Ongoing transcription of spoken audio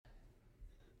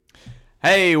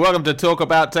Hey, welcome to Talk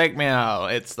About Take Me Out.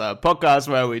 It's the podcast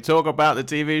where we talk about the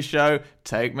TV show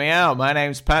Take Me Out. My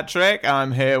name's Patrick.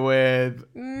 I'm here with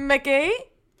Mickey.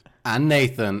 And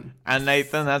Nathan. And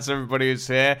Nathan, that's everybody who's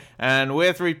here. And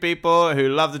we're three people who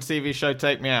love the TV show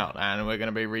Take Me Out. And we're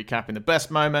going to be recapping the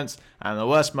best moments and the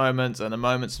worst moments and the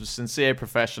moments of sincere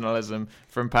professionalism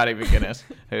from Paddy McGuinness,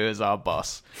 who is our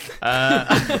boss.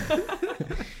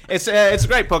 It's a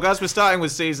great podcast. We're starting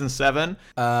with season 7.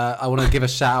 I want to give a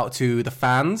shout out to the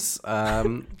fans.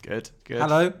 Good.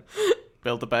 Hello.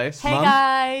 Build the base. Hey, Mum?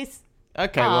 guys.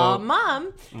 Okay, Oh, well,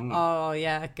 Mum. Oh,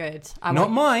 yeah, good. Not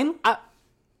mine.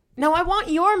 No, I want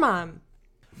your mum.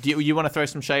 do you want to throw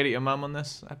some shade at your mum on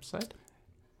this episode?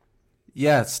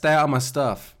 Yeah, stay out of my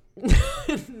stuff.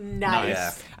 Nice.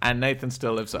 Yeah. And Nathan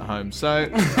still lives at home, so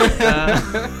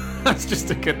that's just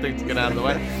a good thing to get out of the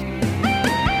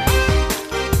way.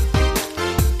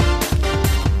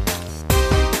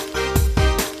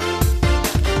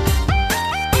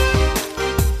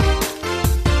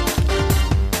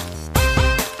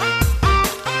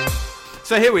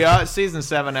 So here we are, season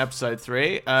 7, episode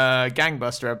 3,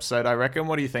 gangbuster episode, I reckon.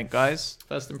 What do you think, guys?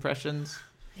 First impressions?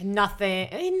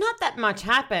 Nothing. Not that much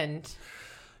happened.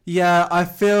 Yeah, I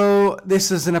feel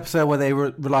this is an episode where they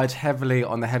relied heavily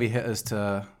on the heavy hitters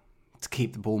to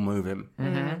keep the ball moving.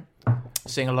 Mm-hmm.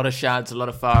 Seeing a lot of Shads, a lot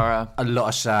of Farah. A lot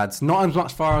of Shads. Not as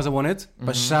much Farah as I wanted,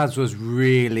 but Shads was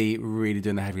really, really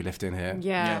doing the heavy lifting here.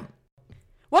 Yeah.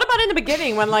 What about in the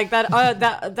beginning when like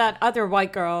that other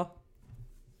white girl,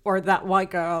 or that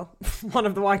white girl, one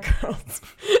of the white girls,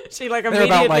 she like They're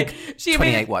immediately about like she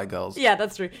 28 white girls. Yeah,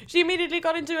 that's true. She immediately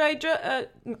got into a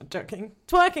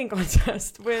twerking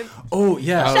contest with. Oh,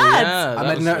 yeah. Oh, Shads. yeah, I that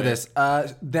made a was note of sweet.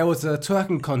 this. There was a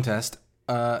twerking contest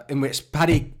in which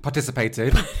Paddy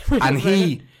participated, and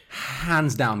he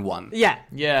hands down won. Yeah.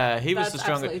 Yeah, he was That's the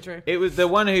strongest. absolutely true. It was the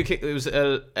one who kicked. It was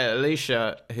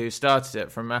Alicia who started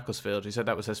it from Macclesfield. Who said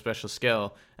that was her special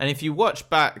skill. And if you watch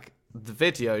back the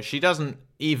video, she doesn't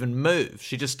even move.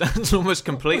 She just stands almost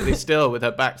completely still with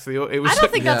her back to the. It was. I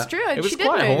don't think Yeah. that's true. It was She did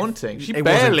quite move. haunting. She It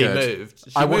wasn't barely good. moved.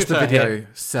 She I watched moved the her video hip.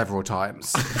 several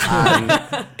times,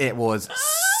 and it was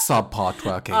subpar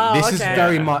twerking. Oh, This is okay.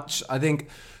 very much, I think.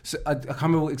 So I can't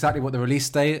remember exactly what the release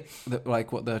date,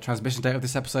 what the transmission date of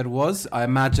this episode was. I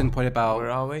imagine probably about Where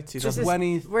are we?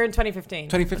 20 We're in 2015.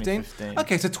 2015? 2015.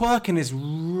 Okay, so twerking is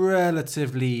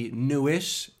relatively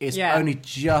newish. It's Yeah. only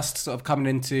just sort of coming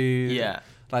into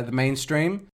like the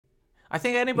mainstream. I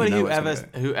think anybody You know it's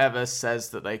whoever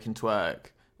says that they can twerk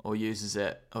or uses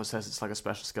it or says it's like a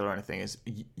special skill or anything is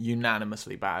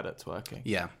unanimously bad at twerking.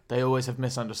 Yeah. They always have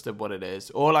misunderstood what it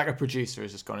is. Or like a producer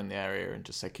has just gone in the area and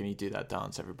just said, can you do that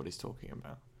dance everybody's talking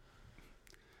about?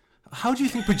 How do you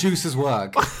think producers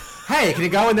work? Hey, can you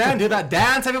go in there and do that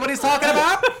dance everybody's talking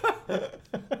about?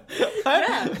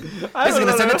 Yeah. This is going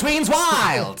to send the tweens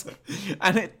wild.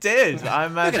 And it did. I Look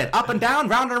at imagine. it, up and down,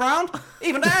 round and around,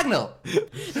 even diagonal.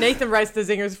 Nathan writes the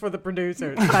zingers for the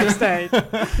producers backstage.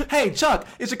 Hey, Chuck,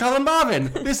 it's your Colin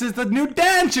Marvin. This is the new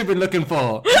dance you've been looking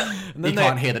for. And You then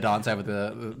can't hear the dance over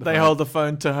the they phone. hold the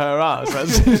phone to her ass.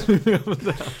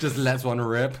 Just lets one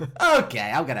rip.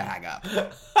 Okay, I'm going to hang up.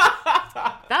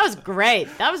 That was great.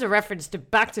 That was a reference to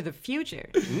Back to the Future.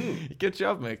 Good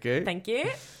job, Mickey. Thank you.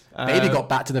 Baby got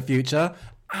Back to the Future.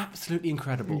 Absolutely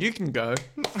incredible. You can go.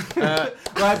 Right,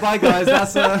 bye guys.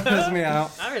 That's me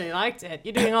out. I really liked it.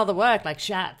 You're doing all the work like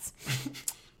Shats.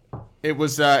 It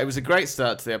was a great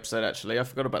start to the episode, actually. I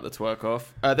forgot about the twerk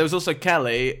off. There was also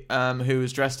Kelly, who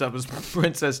was dressed up as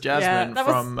Princess Jasmine that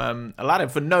was- from Aladdin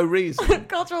for no reason.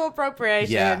 Cultural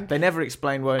appropriation Yeah. They never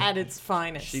explained why at its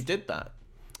finest. she did that.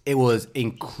 It was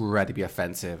incredibly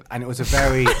offensive, and it was a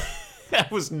very. That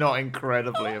was not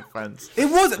incredibly offensive.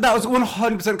 That was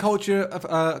 100%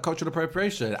 cultural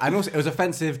appropriation, and also it was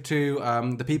offensive to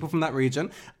the people from that region,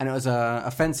 and it was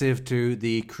offensive to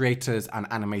the creators and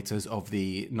animators of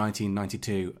the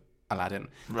 1992 Aladdin.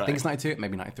 Right. I think it's 92,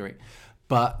 maybe 93.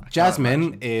 But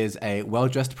Jasmine is a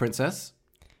well-dressed princess.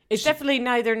 It's definitely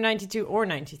neither 92 or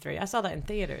 93. I saw that in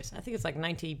theaters. I think it's like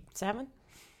 97.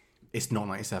 It's not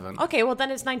 97. Okay, well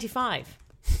then it's 95.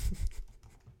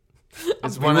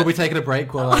 It's We one, will of, be taking a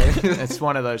break while it's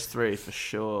one of those three for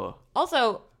sure.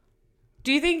 Also,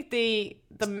 do you think the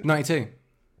 92.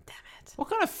 What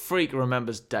kind of freak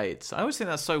remembers dates? I always think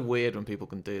that's so weird when people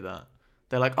can do that.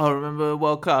 They're like, oh, remember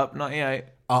World Cup, 98?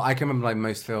 Oh, I can remember like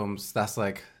most films. That's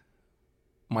like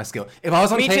my skill. If I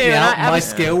was on Me Take too, Me and Out, I my was-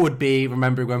 skill would be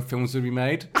remembering when films would be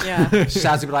made. yeah.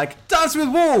 Shaz would be like, Dance with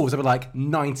Wolves. I'd be like,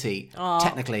 90. Aw.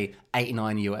 Technically,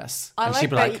 89 US. I and like she'd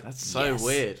be that like, That's so yes.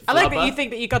 weird. I like that Flubber? you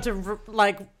think that you got to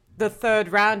like the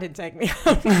third round in Take Me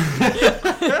Out.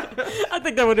 I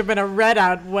think there would have been a red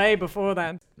out way before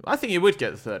then. I think you would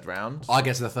get the third round. I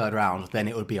get to the third round, then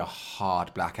it would be a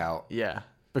hard blackout. Yeah,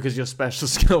 because your special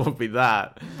skill would be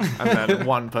that, and then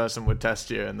one person would test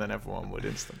you, and then everyone would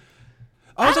instant.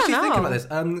 I was I actually don't thinking know.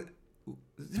 about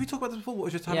this. Did we talk about this before? What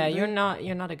was your talent? Yeah, be?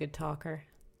 you're not a good talker.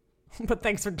 But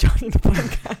thanks for joining the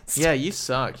podcast. Yeah, you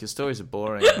suck. Your stories are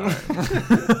boring.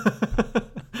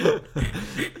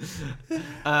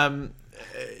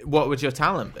 What would your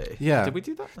talent be? Yeah. Did we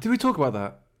do that? Did we talk about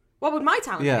that? What would my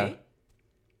talent Yeah. be?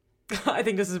 I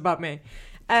think this is about me.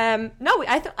 No,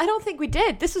 I don't think we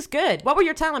did. This is good. What would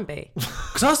your talent be?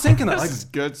 Because I was thinking that. This is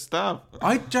good stuff.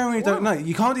 I generally don't know.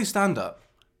 You can't do stand-up.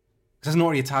 Because that's not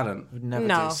really a talent. I would never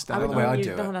No, do stand-up. the way I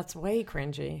do it. No, that's way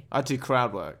cringy. I'd do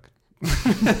crowd work.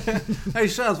 Hey,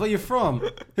 Shaz, where you from?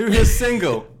 Who here's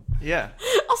single? Yeah.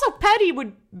 Also, Paddy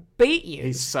would beat you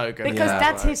He's so good. at because crowd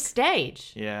that's work. his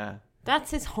stage. Yeah.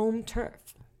 That's his home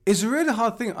turf. It's a really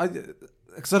hard thing.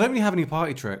 Because I don't really have any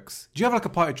party tricks. Do you have like a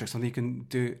party trick, something you can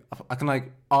do? I can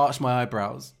like arch my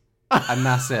eyebrows, and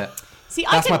that's it. See,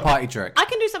 That's I my can, party trick. I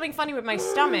can do something funny with my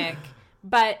stomach,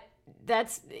 but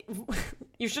that's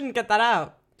you shouldn't get that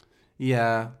out.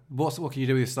 Yeah. What can you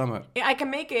do with your stomach? I can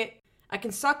make it. I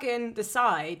can suck in the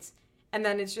sides, and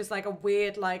then it's just like a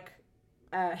weird like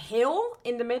hill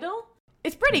in the middle.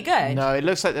 It's pretty good. No, it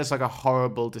looks like there's like a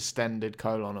horrible distended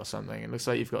colon or something. It looks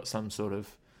like you've got some sort of.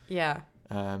 Yeah.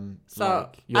 So I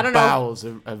your don't know. bowels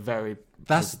are very.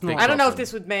 That's big not- I don't know if problem.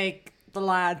 this would make the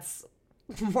lads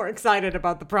more excited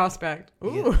about the prospect.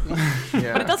 Ooh.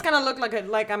 Yeah. But it does kind of look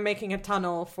like I'm making a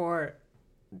tunnel for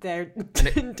their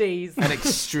D's. An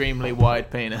extremely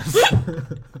wide penis.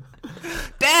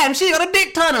 Damn, she got a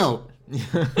dick tunnel.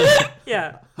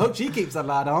 Yeah. Hope she keeps that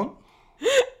light on.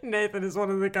 Nathan is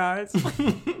one of the guys.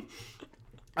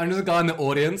 And there's a guy in the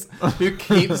audience who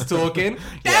keeps talking.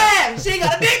 Damn, she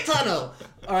got a dick tunnel.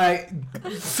 All right,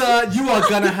 sir, you are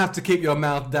gonna have to keep your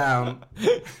mouth down.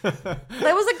 There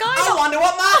was a guy. I wonder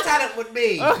what my talent would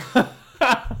be.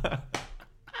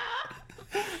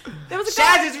 There was a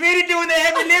guy. is really doing the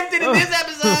heavy lifting in this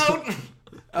episode.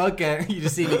 Okay, you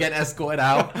just see me getting escorted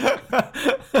out.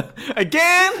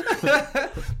 Again?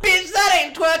 Bitch, that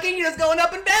ain't twerking. You're just going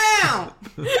up and down.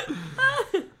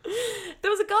 There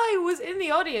was a guy who was in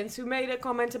the audience who made a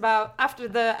comment about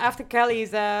after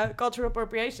Kelly's cultural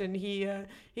appropriation.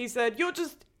 He said, "You're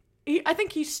just." I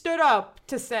think he stood up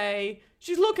to say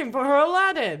she's looking for her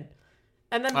Aladdin,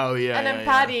 and then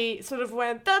Paddy sort of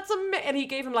went, "That's and he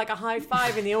gave him like a high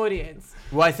five in the audience.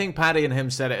 Well, I think Paddy and him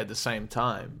said it at the same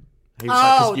time. He was Oh,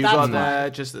 like, 'cause you that's got why. there,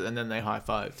 just and then they high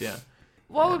fived. Yeah.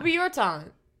 What would be your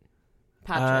talent,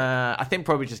 Patrick? I think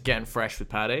probably just getting fresh with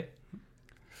Paddy.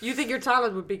 You think your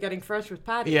talent would be getting fresh with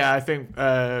Paddy? Yeah, I think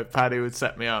Paddy would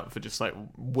set me up for just like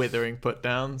withering put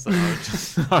downs.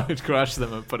 I would crush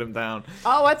them and put him down.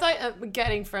 Oh, I thought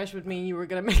getting fresh would mean you were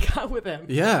gonna make out with him.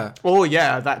 Yeah. Oh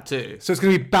yeah, that too. So it's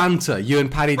gonna be banter. You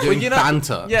and Paddy doing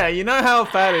banter. Yeah, you know how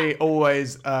Paddy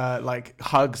always like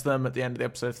hugs them at the end of the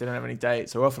episode if they don't have any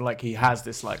dates, or often like he has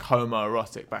this like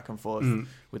homoerotic back and forth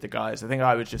with the guys. I think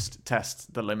I would just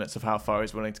test the limits of how far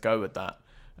he's willing to go with that,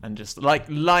 and just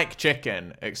like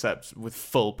chicken, except with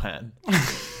full pen.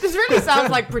 This really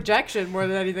sounds like projection more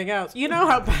than anything else. You know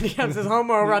how Paddy has his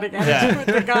homoerotic energy with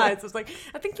the guys. It's like,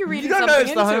 I think you're reading You don't know something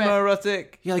it's the into it. homoerotic.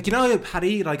 Yeah, like you know,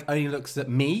 Paddy like only looks at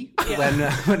me when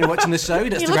they're watching the show. He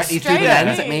looks He looks directly through straight the at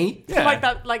lens at me. Yeah.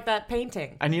 Like that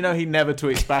painting. And you know he never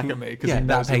tweets back at me because Yeah, he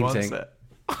knows that he wants painting.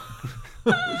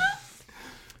 it.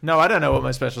 No, I don't know what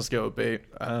my special skill would be.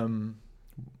 I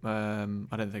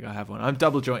don't think I have one. I'm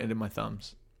double jointed in my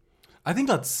thumbs. I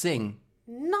think I'd sing.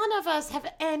 None of us have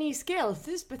any skills.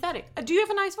 This is pathetic. Do you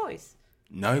have a nice voice?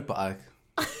 No, but I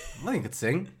think I'd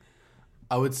sing.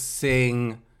 I would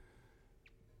sing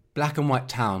Black and White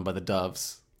Town by the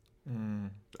Doves.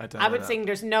 I don't I know would that. sing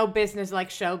There's No Business Like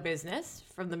Show Business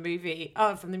from the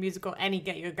musical Any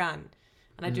Get Your Gun.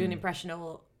 And I do an impression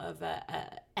of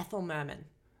Ethel Merman.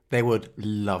 They would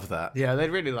love that. Yeah,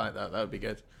 they'd really like that. That would be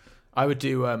good. I would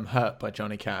do Hurt by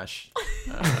Johnny Cash.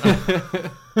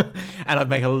 And I'd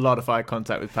make a lot of eye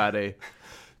contact with Paddy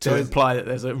to imply that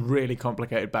there's a really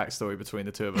complicated backstory between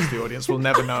the two of us the audience will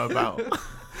never know about.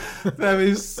 That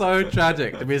is so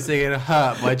tragic to be singing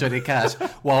Hurt by Johnny Cash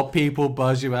while people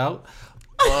buzz you out.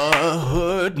 I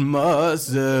hurt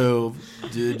myself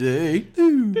today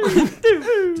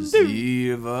to see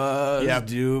if I Yep.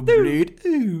 still bleed.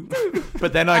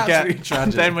 But then I Absolutely get,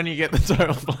 tragic. then when you get the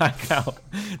total blackout,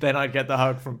 then I'd get the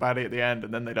hug from Paddy at the end,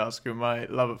 and then they'd ask who my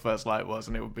love at first light was,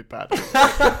 and it would be Paddy.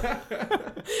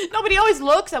 No, but he always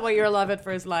looks at what your love at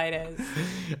first light is.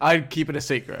 I'd keep it a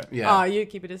secret. Yeah. Oh, you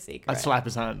keep it a secret. I'd slap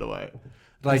his hand away.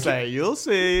 Like, Like, say, you'll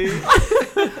see.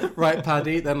 right,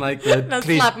 Paddy, then like the, Now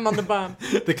slap him on the bum.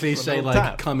 the cliche little like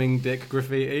tap. coming dick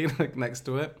graffiti like next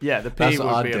to it. Yeah, the P That's what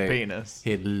would I'd be a do. penis.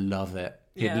 He'd love it.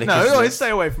 He'd Yeah. lick No, his always lips. stay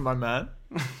away from my man.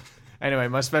 Anyway,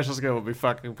 my special skill will be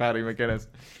fucking Paddy McGuinness.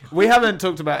 We haven't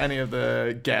talked about any of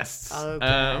the guests. Okay.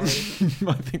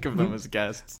 I think of them as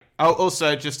guests. Oh,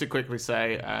 also, just to quickly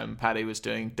say, Paddy was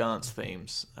doing dance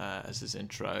themes as his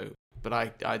intro, but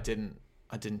I didn't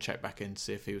check back in to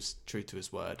see if he was true to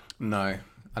his word. No,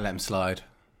 I let him slide.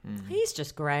 He's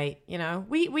just great, you know.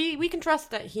 We can trust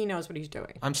that he knows what he's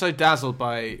doing. I'm so dazzled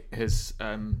by his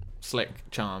slick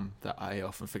charm that I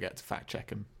often forget to fact check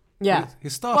him. Yeah.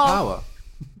 His star Well- power.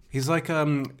 He's like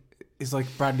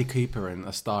Bradley Cooper in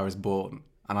A Star Is Born,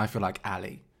 and I feel like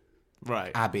Ali.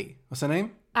 Right. Abby. What's her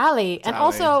name? Ali, and Ali.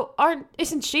 also,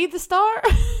 isn't she the star?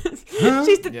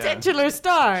 She's the Yeah. titular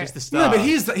star. She's the star. No, but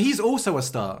he's also a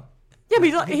star. Yeah,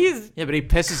 but he's Yeah, but he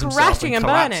pisses himself crashing and and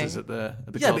collapses burning. at the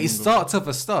Yeah, but he Golden starts off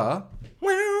a star.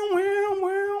 Wow, wow,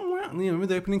 wow, wow. You remember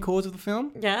the opening chords of the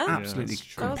film? yeah. Absolutely that's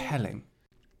true. compelling.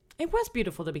 It was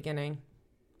beautiful at the beginning,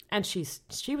 and she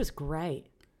was great.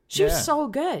 She was Yeah. so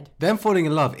good. Them falling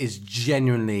in love is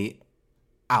genuinely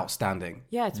outstanding.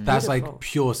 Yeah, it's That's beautiful. like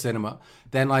pure cinema.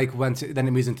 Then then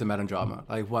it moves into melodrama.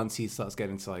 Like once he starts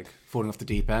getting to like falling off the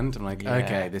deep end, I'm like, Yeah.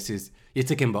 okay, you're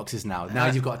ticking boxes now. Now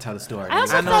you've got to tell the story. I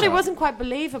also And thought it also- wasn't quite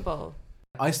believable.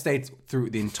 I stayed through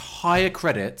the entire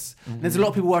credits. There's a lot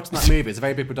of people watching that movie. It's a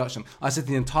very big production. I stayed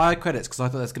through the entire credits because I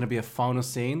thought there's going to be a final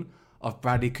scene of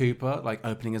Bradley Cooper like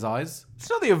opening his eyes. It's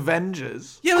not the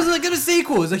Avengers. Yeah, it was like a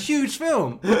sequel. It's a huge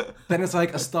film. Then it's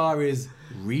like A Star Is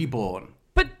Reborn.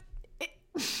 But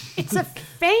it's a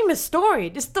famous story.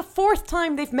 This is the fourth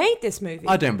time they've made this movie.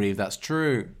 I don't believe that's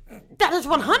true. That is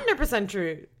 100%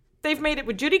 true. They've made it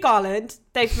with Judy Garland.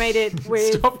 They've made it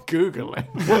with... Stop Googling.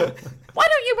 Why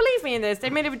don't you believe me in this?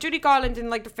 They made it with Judy Garland in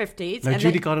like the 50s. No, and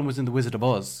Judy they... Garland was in The Wizard of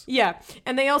Oz. Yeah,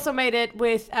 and they also made it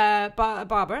with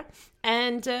Barbara,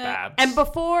 and Babs.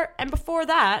 before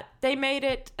that they made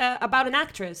it about an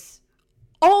actress.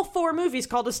 All 4 movies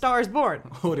called A Star Is Born.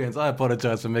 Audience, I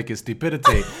apologize for making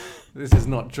stupidity. This is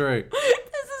not true.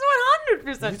 This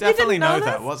is 100%. You definitely didn't know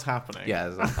that. this? What's happening?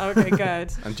 Yes. Okay,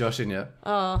 good. And Josh in you.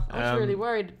 Oh, I was really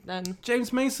worried then.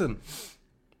 James Mason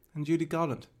and Judy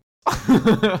Garland. All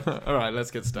right,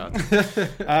 let's get started.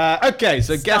 Okay,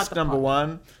 so Start guest the number pod.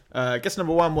 one. Guest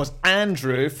number one was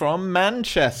Andrew from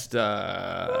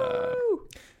Manchester. Woo.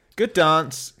 Good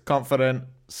dance, confident,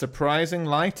 surprising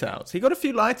light outs. He got a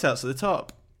few light outs at the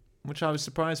top, which I was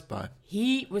surprised by.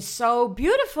 He was so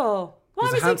beautiful. Why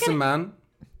He's was a handsome he getting? man.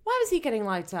 Why was he getting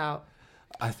lights out?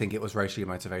 I think it was racially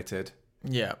motivated.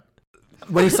 Yeah.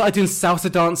 When he started doing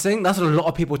salsa dancing, that's what a lot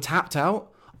of people tapped out.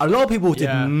 A lot of people did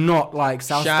Yeah. not like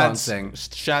salsa dancing.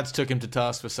 Shads took him to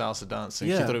task for salsa dancing.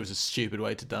 She Yeah. thought it was a stupid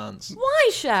way to dance.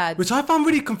 Why, Shad? Which I found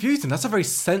really confusing. That's a very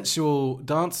sensual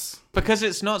dance. Because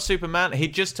it's not Superman. He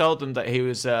just told them that he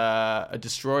was a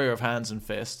destroyer of hands and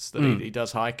fists, that he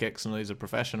does high kicks and he's a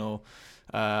professional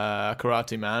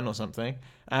karate man or something.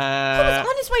 He was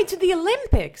on his way to the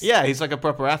Olympics. Yeah, he's like a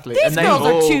proper athlete. These they girls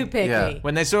are all- too picky. yeah.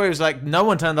 When they saw he was like, no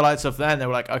one turned the lights off then, they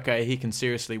were like, okay, he can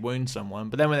seriously wound someone.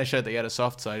 But then when they showed that he had a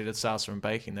soft side, he did salsa and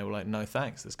baking, they were like, no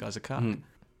thanks, this guy's a cunt.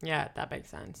 Yeah, that makes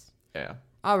sense. Yeah.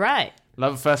 All right.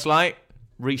 Love at first light,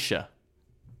 Risha.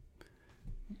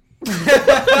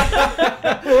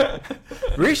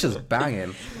 Risha's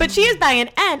banging. But she is banging,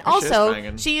 and also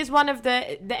banging. she is one of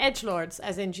the edgelords,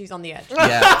 as in she's on the edge.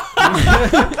 Yeah.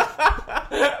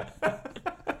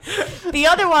 The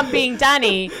other one being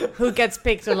Danny, who gets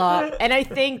picked a lot, and I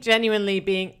think genuinely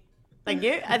being like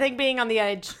you, I think being on the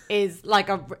edge is like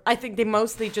I think they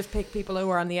mostly just pick people who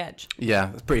are on the edge.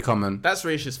 Yeah, it's pretty common. That's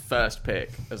Risha's first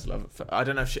pick as love at I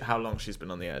don't know how long she's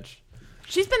been on the edge.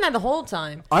 She's been there the whole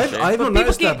time. I've But not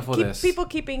noticed that before this. People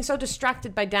keep being so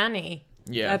distracted by Danny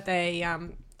Yeah. that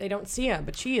they don't see her,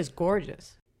 but she is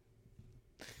gorgeous.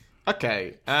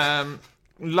 Okay.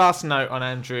 Last note on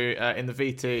Andrew in the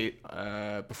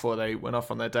VT before they went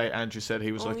off on their date. Andrew said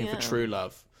he was looking for yeah. true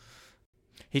love.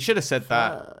 He should have said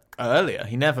that earlier.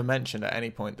 He never mentioned at any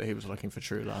point that he was looking for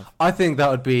true love. I think that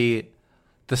would be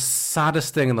the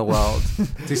saddest thing in the world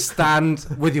to stand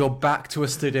with your back to a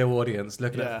studio audience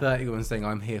looking Yeah. at 30 women saying,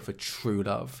 I'm here for true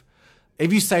love.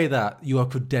 If you say that, you have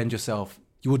condemned yourself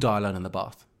you will die alone in the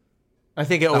bath. I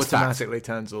think it That's automatically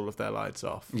turns all of their lights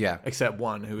off. Yeah. Except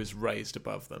one who is raised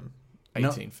above them,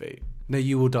 18 feet. No,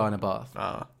 you will die in a bath.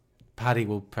 Ah. Paddy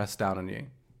will press down on you.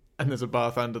 And there's a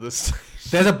bath under the stage.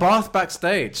 There's a bath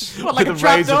backstage. What, like with a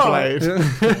razor trap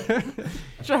door? blade.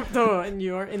 Trap door, and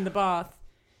you're in the bath.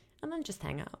 And then just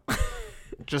hang out.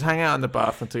 Just hang out in the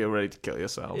bath until you're ready to kill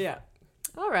yourself. Yeah.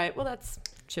 All right. Well, that's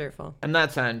cheerful. And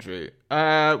that's Andrew.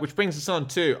 Which brings us on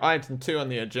to item 2 on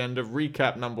the agenda,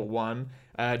 recap number 1.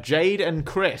 Jade and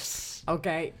Chris.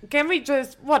 Okay. Can we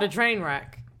just... What a train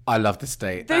wreck. I love this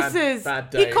date. Bad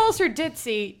He day. calls her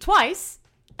ditzy twice.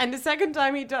 And the second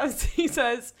time he does, he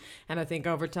says, and I think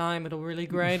over time it'll really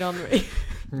grate on me.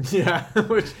 Yeah,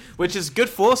 which is good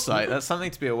foresight. That's something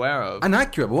to be aware of. And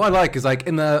accurate. But what I like is, like,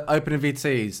 in the opening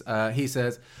VTs, he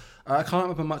says, I can't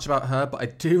remember much about her, but I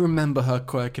do remember her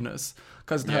quirkiness.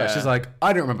 Because she's like,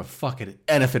 I don't remember fucking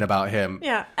anything about him.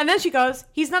 Yeah. And then she goes,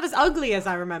 he's not as ugly as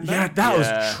I remember. Yeah, that Yeah.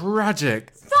 was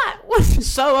tragic. That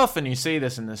was... So often you see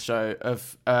this in this show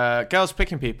of girls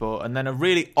picking people, and then a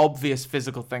really obvious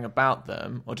physical thing about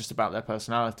them, or just about their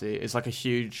personality, is like a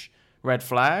huge red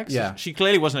flag. So Yeah. she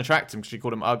clearly wasn't attracted to him because she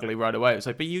called him ugly right away. It was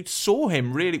like, but you saw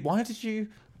him really. Why did you?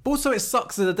 But also, it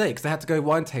sucks of the day because they had to go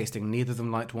wine tasting. Neither of them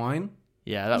liked wine.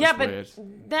 Yeah, that yeah, was but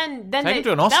weird. then Take they, him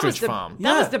to an that was ostrich the- farm.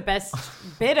 That Yeah. was the best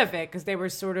bit of it because they were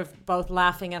sort of both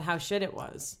laughing at how shit it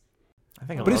was. I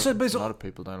think But it's- a lot of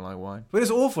people don't like wine. But it's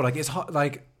awful. Like, it's hot.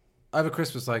 Like, over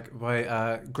Christmas, like,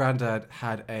 my granddad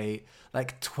had a,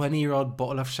 20-year-old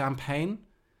bottle of champagne.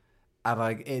 And,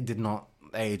 like, it did not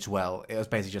age well. It was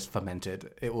basically just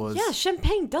fermented. It was... Yeah,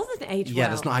 champagne doesn't age Yeah, well.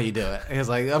 that's not how you do it. He was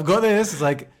like, I've got this. It's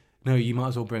like, no, you might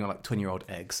as well bring 20-year-old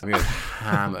eggs. I mean, it was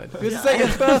hammered. It was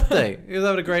his birthday. He was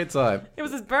having a great time. It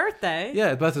was his birthday. Yeah,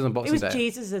 his birthday was on It Boxing was Day.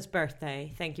 Jesus'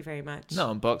 birthday. Thank you very much. Not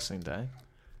on Boxing Day.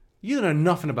 You don't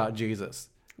know nothing about Jesus,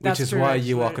 which That's is true, why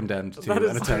you are actually. condemned to That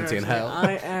is an eternity in true, hell.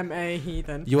 actually. I am a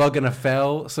heathen. You are going to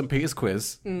fail St. Peter's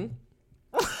quiz. So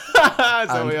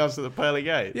we asked at the pearly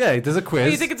gate. Yeah, there's a Do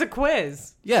quiz. you think it's a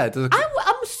quiz? Yeah, there's a quiz.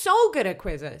 I'm so good at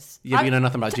quizzes. Yeah, but you know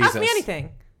nothing about Jesus. Ask me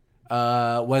anything.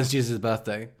 When's Jesus'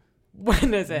 birthday?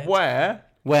 When is it? Where?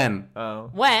 When? Oh.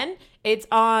 When? It's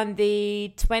on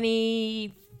the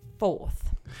 24th.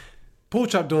 Pull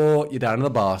trapdoor, you're down in the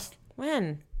bath.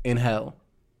 When? In hell.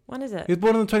 When is it? He was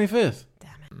born on the 25th.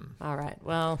 All right.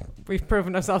 Well, we've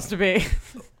proven ourselves to be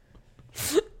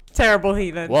terrible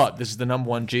heathens. What? This is the number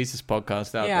 1 Jesus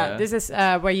podcast out Yeah, there. this is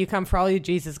where you come for all your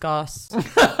Jesus goss.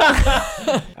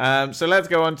 So let's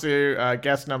go on to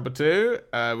guest number 2,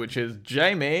 which is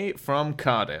Jamie from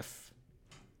Cardiff.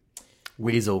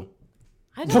 Weasel.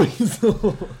 I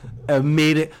don't...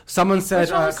 Immediate. Someone said...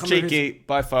 Which one was can't remember who's- Cheeky,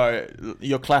 by far,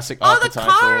 your classic Oh, the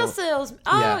archetypal. car salesman.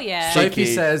 Oh, yeah. Sophie Cheeky-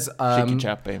 says, cheeky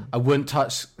chappy. I wouldn't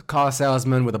touch car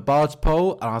salesman with a barge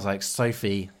pole. And I was like,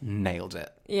 Sophie nailed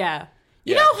it. Yeah.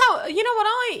 You Yeah. know what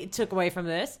I took away from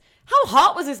this? How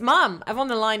hot was his mum? I've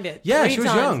underlined it. Yeah, 3 she was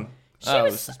times. young. She Oh,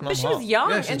 was, was his but mum she was hot? young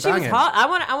Yeah, she's and she was banging. hot. I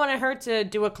wanted her to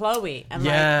do a Chloe and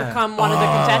Yeah. like become one of the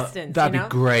contestants. that'd you be know?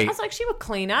 great. I was like, she would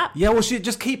clean up. Yeah, well, she'd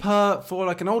just keep her for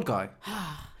like an old guy.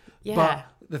 Yeah. But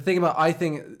the thing about, I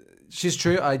think she's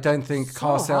true. I don't think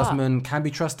car hot. salesmen can be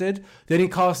trusted. The only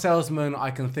car salesman I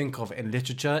can think of in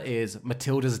literature is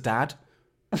Matilda's dad.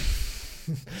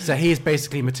 So he's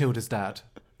basically Matilda's dad.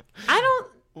 I don't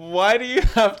Why do you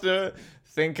have to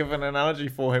think of an analogy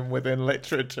for him within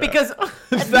literature? because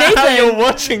is that how you're Nathan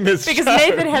watching this because show?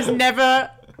 Nathan has never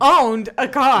owned a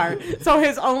car, so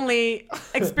his only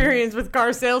experience with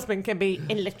car salesmen can be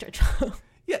in literature.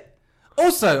 Yeah.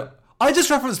 Also, I just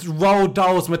referenced Roald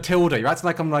Dahl's Matilda. You're acting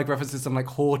like I'm like referencing some like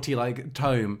haughty like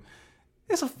tome.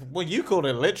 It's a Well, you called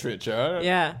it literature.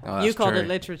 Yeah, Oh, that's you called true. it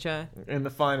literature. In the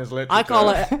finest literature. I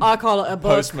call it a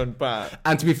book. Postman Pat.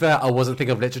 And to be fair, I wasn't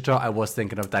thinking of literature. I was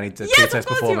thinking of Danny DeVito's Yes, of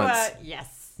course you performance. were.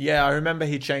 Yes. Yeah, I remember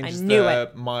he changes I knew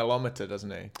the mileometer,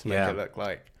 doesn't he? To make Yeah. it look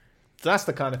like. So that's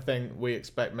the kind of thing we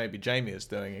expect maybe Jamie is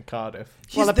doing in Cardiff.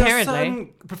 Well, There's apparently. certain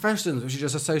professions which you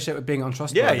just associate with being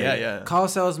untrustworthy. Yeah. Car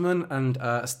salesmen and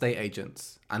estate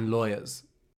agents and lawyers.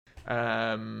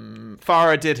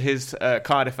 Farah did his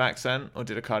Cardiff accent, or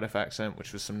did a Cardiff accent,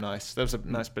 which was there was a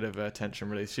nice bit of tension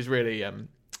release. She's really, I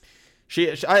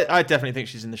definitely think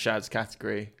she's in the Shads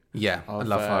category. Yeah, Of, I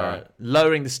love Farah.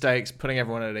 lowering the stakes, putting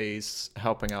everyone at ease,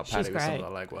 helping out She's Paddy with some of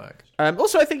great. the legwork.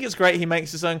 Also, I think it's great he makes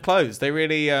his own clothes. They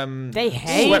really They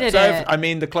hated swept over. it. I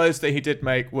mean, the clothes that he did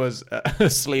make was a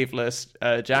sleeveless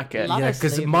jacket. Love Yeah, a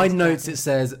because sleeveless my notes jacket. it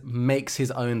says makes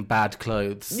his own bad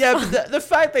clothes. Yeah, but the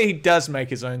fact that he does make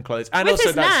his own clothes, and With also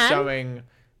his that's nan. showing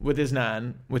with his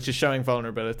nan, which is showing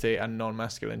vulnerability and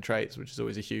non-masculine traits, which is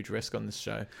always a huge risk on this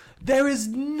show. There is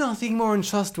nothing more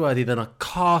untrustworthy than a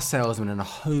car salesman in a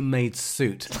homemade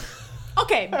suit.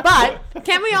 Okay, but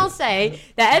can we all say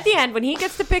that at the end, when he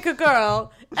gets to pick a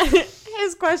girl,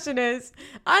 his question is,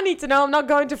 I need to know I'm not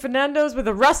going to Fernando's with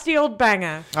a rusty old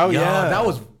banger. Oh yeah, that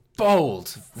was bold.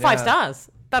 5 stars.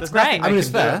 That's There's nothing great. they I mean, it's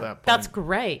can do at fair. that point. That's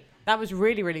great. That was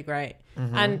really, really great.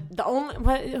 And the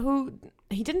only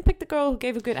he didn't pick the girl who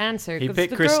gave a good answer. He 'cause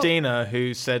picked the girl- Christina,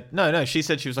 who said no. She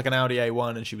said she was like an Audi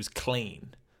A1 and she was clean.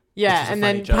 Which Yeah, is a and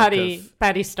funny then joke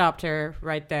Patty stopped her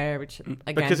right there, which again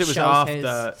Because it was shows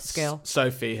after his skill.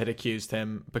 Sophie had accused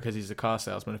him, because he's a car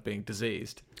salesman, of being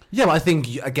diseased. Yeah, but I think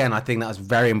that was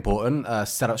very important.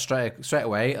 Set up straight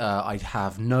away. I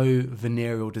have no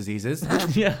venereal diseases.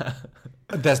 Yeah.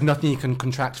 There's nothing you can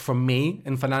contract from me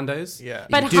in Fernando's. Yeah.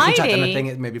 But you do contract Heidi- anything,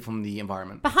 it may be from the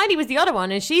environment. But Heidi was the other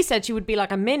one, and she said she would be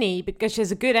like a Mini because she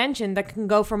has a good engine that can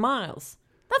go for miles.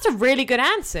 That's a really good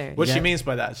answer. What Yeah. she means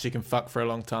by that is she can fuck for a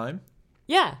long time.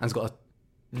 Yeah. And it's got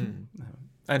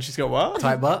And she's got what? a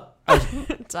tight butt.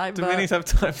 Type Do of- minis have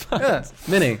tight butts?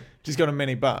 Yeah, mini. She's got a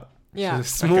mini butt. yeah.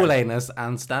 Small anus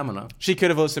and stamina. She could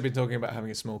have also been talking about having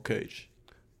a small cooch.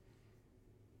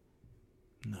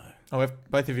 No. Oh,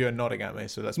 both of you are nodding at me,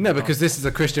 so that's No, because this is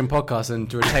a Christian podcast, and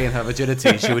to retain her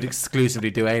virginity, she would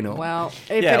exclusively do anal. Well,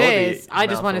 if Yeah, it well, is, the I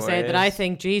just want to mouth say away that is- I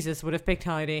think Jesus would have picked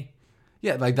Heidi.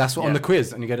 Yeah, like that's what on Yeah. the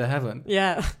quiz, and you go to heaven.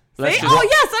 Yeah. Let's See? just- Oh,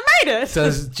 yes, I made it.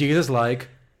 Does Jesus like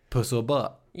puss or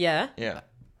butt? Yeah. Yeah.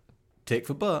 Tick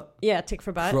for butt, Yeah, tick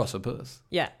for butt. cross for puss.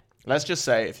 Yeah. Let's just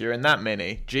say, if you're in that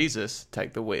mini, Jesus,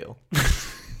 take the wheel.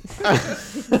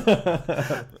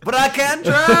 But I can't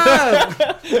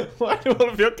drive. Why do all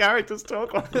of your characters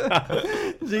talk like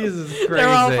that? Jesus is crazy. They're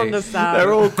all from the south.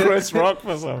 They're all Chris Rock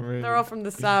for some reason. They're all from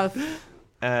the south.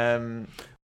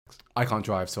 I can't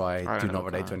drive, so I I do don't not know.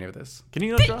 relate to any of this. Can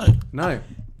you not drive? No.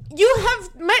 You have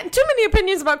too many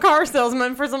opinions about car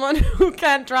salesmen for someone who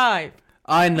can't drive.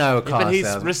 I know a car But he's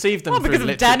salesman. received them Well, through because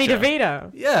of Danny literature.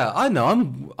 DeVito. Yeah, I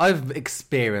know. I've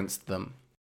experienced them.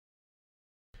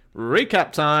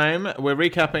 Recap time. We're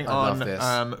recapping I love this.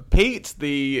 on Pete,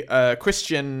 the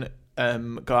Christian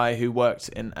guy who worked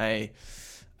in a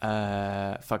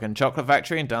fucking chocolate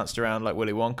factory and danced around like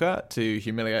Willy Wonka to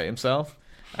humiliate himself.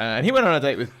 And he went on a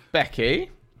date with Becky,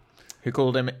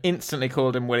 who instantly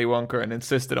called him Willy Wonka and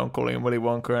insisted on calling him Willy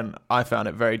Wonka, and I found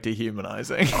it very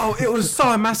dehumanizing. Oh, it was so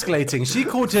emasculating. She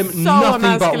called him So nothing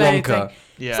but emasculating. Wonka.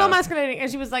 Yeah. So emasculating.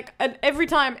 And she was like, and every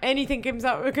time anything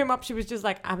came up, she was just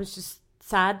like, I was just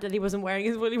sad that he wasn't wearing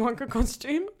his Willy Wonka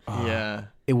costume. Yeah.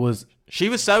 It was. She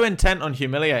was so intent on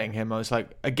humiliating him. I was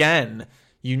like, again,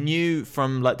 you knew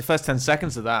from like the first 10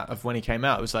 seconds of when he came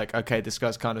out, it was like, okay, this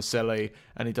guy's kind of silly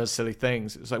and he does silly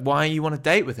things. It was like, why you want to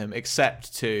date with him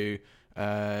except to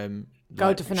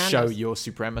Go to Fernando's. show your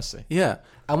supremacy? Yeah.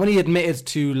 And when he admitted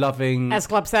to loving. S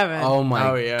Club 7. Oh my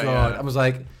Oh, yeah, God. yeah. I was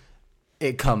like,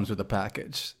 it comes with a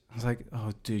package. I was like,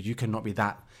 oh, dude, you cannot be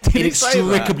that he say that?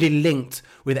 inextricably linked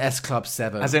with S Club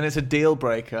 7. As in, it's a deal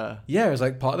breaker. Yeah, it was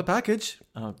like part of the package.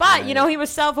 Oh, But, great. you know, he was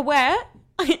self-aware.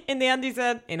 In the end, he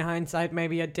said, in hindsight,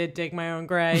 maybe I did dig my own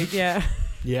grave. Yeah.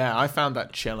 Yeah, I found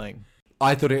that chilling.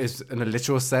 I thought it was in a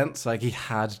literal sense, like he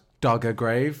had dug a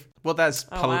grave. Well, that's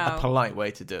Oh, wow. a polite way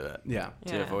to do it. Yeah.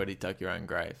 To Yeah. have already dug your own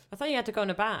grave. I thought you had to go in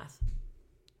a bath.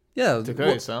 Yeah. To go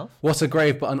yourself? What's a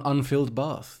grave but an unfilled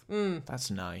bath? That's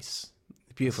nice.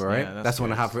 Beautiful, Yeah, right? that's That's what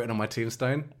I good. have written on my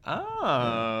tombstone.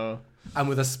 Oh. And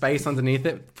with a space underneath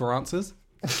it for answers.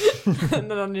 And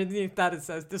then underneath that it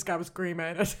says, this guy was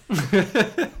cremated.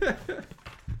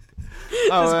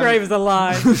 Oh, This grave is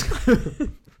alive.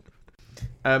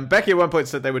 Becky at one point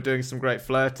said they were doing some great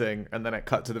flirting, and then it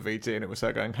cut to the VT, and it was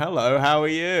her going, "Hello, how are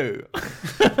you?"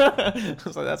 I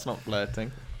was like, "That's not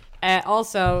flirting."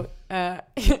 Also,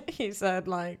 he said,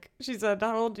 she said,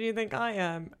 how old do you think I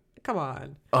am? Come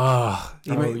on. Oh,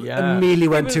 yeah. immediately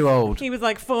went He was- too old. He was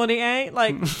like 48.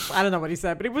 Like, I don't know what he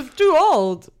said, but he was too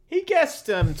old. He guessed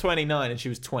 29, and she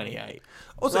was 28.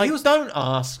 Also, Like, he was don't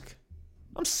ask.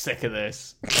 I'm sick of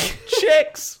this.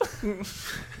 Chicks.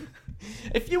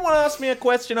 If you want to ask me a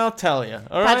question, I'll tell you.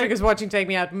 All Patrick right. is watching Take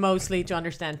Me Out mostly to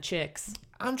understand chicks.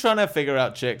 I'm trying to figure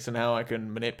out chicks and how I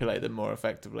can manipulate them more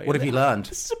effectively. What have you learned?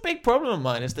 This is a big problem of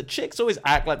mine, is that chicks always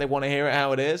act like they want to hear it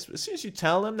how it is. But as soon as you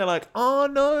tell them, they're like, "Oh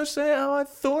no, say it how I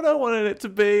thought I wanted it to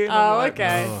be." And I'm Oh, like,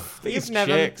 okay. These You've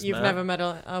never chicks, man. never met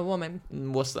a woman.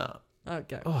 What's that?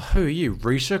 Okay. Oh, who are you,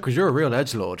 Risha? Because you're a real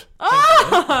edgelord.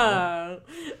 Oh,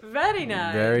 very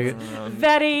nice. Very.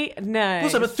 Very nice.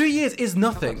 Also, but 3 years is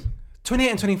nothing. 28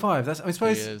 and 25. That's. I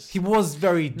suppose years. he was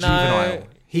very juvenile.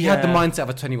 He had the yeah. mindset of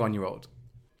a 21-year-old.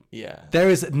 Yeah. There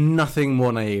is nothing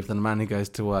more naive than a man who goes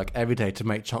to work every day to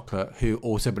make chocolate who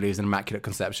also believes in immaculate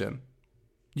conception.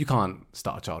 You can't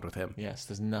start a child with him. Yes,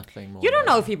 there's nothing more. You don't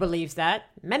know if he believes that.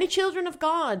 Many children of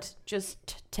God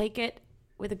just take it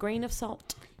with a grain of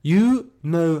salt. You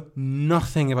know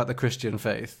nothing about the Christian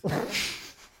faith.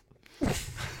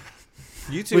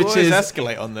 You two Which always is-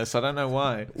 escalate on this. I don't know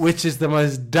why. Which is the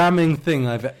most damning thing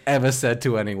I've ever said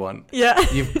to anyone. Yeah.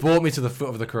 You've brought me to the foot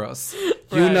of the cross.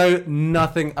 You Right. know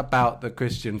nothing about the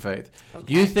Christian faith.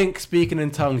 Okay. You think speaking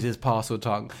in tongues is pass or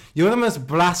tongue. You're the most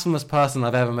blasphemous person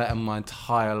I've ever met in my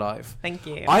entire life. Thank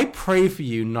you. I pray for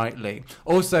you nightly.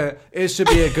 Also, it should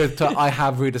be a good time. I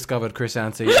have rediscovered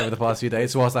Christianity over the past few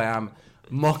days, whilst I am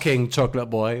mocking Chocolate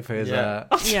Boy for his Yeah.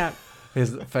 Yeah.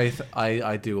 his faith.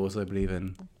 I do also believe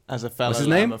in As a fellow his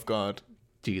lamb name? of God.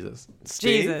 Jesus.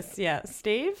 Steve? Jesus. Yeah.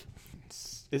 Steve?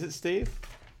 Is it Steve?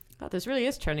 Oh, this really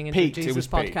is turning into Pete, a it Jesus was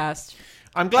Pete. podcast.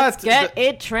 I'm glad. Let's get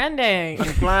it trending.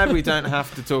 I'm glad we don't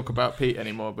have to talk about Pete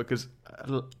anymore because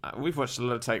we've watched a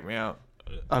lot of Take Me Out.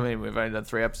 I mean, we've only done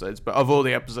 3 episodes, but of all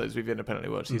the episodes we've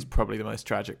independently watched, he's probably the most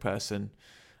tragic person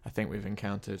I think we've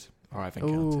encountered, or I've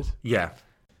encountered. Yeah.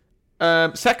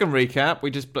 Second recap,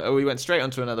 we went straight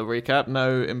onto another recap.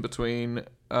 No in between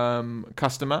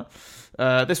customer.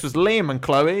 This was Liam and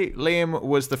Chloe. Liam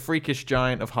was the freakish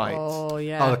giant of height. Oh,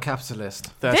 yeah. Oh, the capitalist.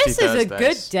 Thirsty This is a good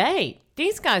Thursdays. date.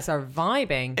 These guys are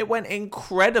vibing. It went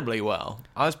incredibly well.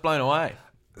 I was blown away.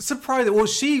 Surprised. Well,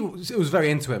 she was very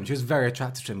into him. She was very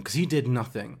attracted to him because he did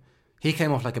nothing. He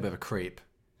came off like a bit of a creep.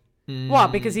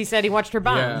 What? Because he said he watched her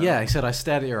bum? Yeah. Yeah, he said, I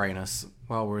stared at Uranus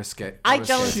while we were escaping. I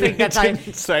don't think that's... He And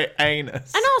didn't say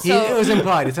anus. also... It was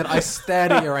implied. He said, I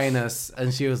stared at Uranus,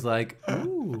 and she was like,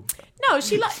 ooh. No,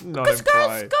 she like... Not Because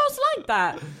implied. girls like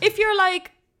that. If you're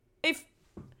like... If...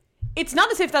 It's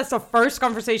not as if that's the first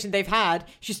conversation they've had.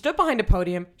 She stood behind a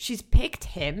podium. She's picked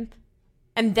him.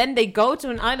 And then they go to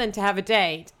an island to have a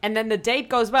date. And then the date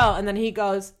goes well. And then he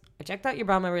goes, I checked out your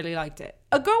bum. I really liked it.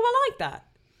 A girl will like that.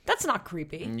 That's not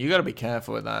creepy. You got to be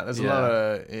careful with that. There's a Yeah. lot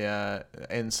of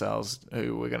incels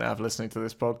who we're going to have listening to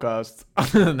this podcast.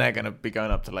 And they're going to be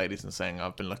going up to ladies and saying,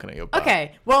 I've been looking at your butt.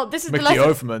 Okay, well, this is the Mickey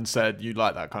lesson. Offerman said you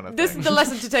like that kind of This thing. is the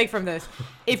lesson to take from this.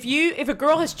 If a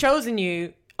girl has chosen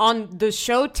you on the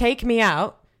show Take Me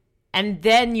Out, and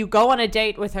then you go on a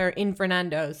date with her in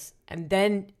Fernando's, and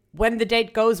then when the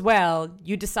date goes well,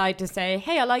 you decide to say,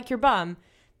 hey, I like your bum,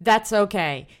 that's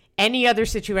okay. Any other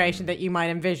situation that you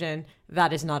might envision,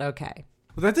 that is not okay.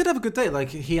 Well, they did have a good date. Like,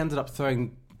 he ended up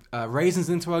throwing raisins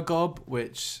into her gob,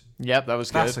 which Yep, that was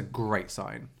that's good. a great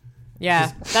sign.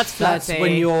 Yeah, that's That's flirty.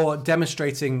 when you're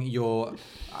demonstrating your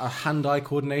hand-eye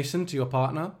coordination to your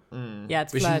partner, Yeah,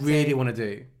 it's which flirty. you really want to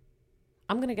do.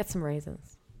 I'm going to get some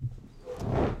raisins.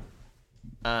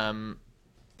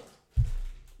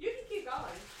 You can keep going.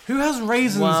 Who has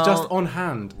raisins Well- just on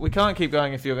hand? We can't keep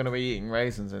going if you're going to be eating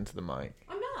raisins into the mic.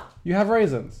 I'm not. You have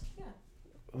raisins?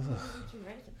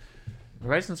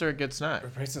 Raisins are a good snack.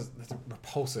 Raisins, that's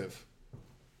repulsive.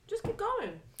 Just keep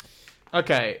going.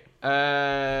 Okay.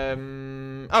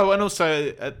 And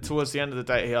also towards the end of the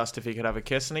date, he asked if he could have a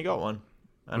kiss, and he got one.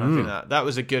 And I think that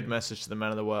was a good message to the men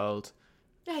of the world.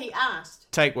 Yeah, he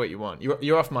asked. Take what you want.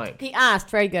 You're off mic. He asked.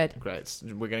 Very good. Great.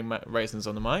 We're getting raisins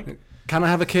on the mic. Can I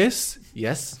have a kiss?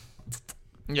 Yes.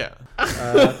 Yeah.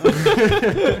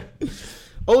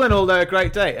 All in all, they're a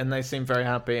great date, and they seem very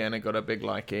happy, and it got a big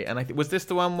likey. And I think was this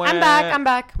the one where I'm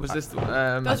back. Was this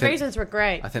Those raisins were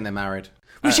great. I think they're married.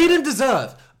 Which he didn't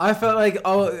deserve. I felt like,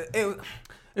 it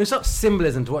was such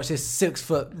symbolism to watch this 6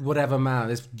 foot whatever man,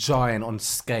 this giant on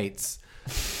skates.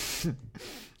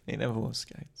 He never wore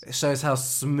skates. It shows how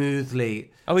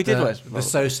smoothly He did wear the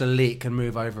social elite can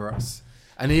move over us.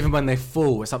 And even when they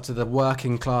fall, it's up to the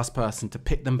working class person to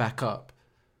pick them back up.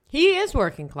 He is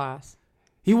working class.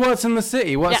 He works in the city.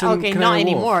 He works Yeah, in okay, Canary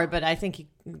not Wharf. anymore, but I think he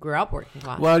grew up working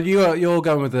class. Well, you're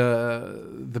going with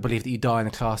the belief that you die in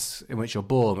the class in which you're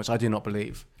born, which I do not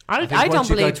believe. I think don't once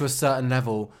you go believe. to a certain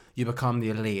level, you become the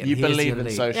elite. And You he is the believe in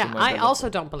elite. social Yeah, I mobility. also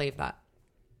don't believe that.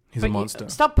 He's But a monster.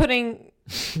 Stop putting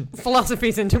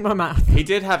philosophies into my mouth. He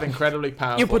did have incredibly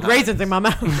powerful. You put hands. raisins in my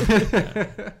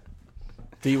mouth.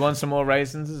 Do you want some more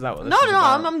raisins? Is that what? This No, is no,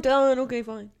 about? I'm done. Okay,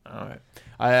 fine. All right.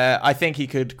 I think he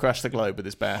could crush the globe with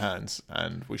his bare hands,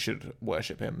 and we should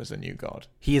worship him as a new god.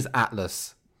 He is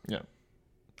Atlas. Yeah.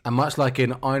 And much like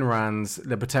in Ayn Rand's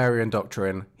libertarian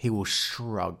doctrine, he will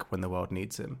shrug when the world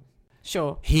needs him.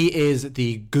 Sure. He is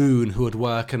the goon who would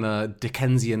work in a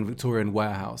Dickensian Victorian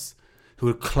warehouse, who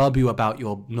would club you about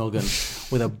your noggin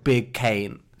with a big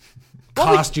cane,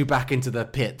 cast you back into the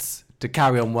pits to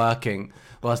carry on working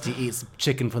whilst he eats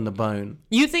chicken from the bone.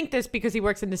 You think this because he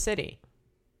works in the city?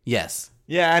 Yes.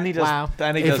 Yeah, and he does. Wow.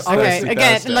 And he If- does. okay, Thirsty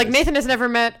Again, Thursdays. like Nathan has never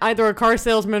met either a car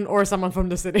salesman or someone from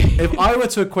the city. If I were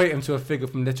to equate him to a figure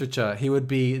from literature, he would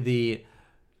be the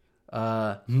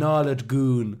gnarled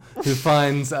goon who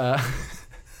finds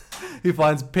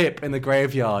Pip in the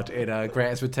graveyard in Great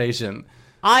Expectation.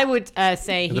 I would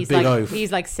say With a he's big like oath.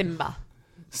 he's like Simba.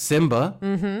 Simba?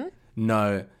 Mm-hmm.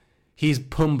 No, he's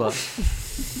Pumbaa.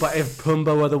 But if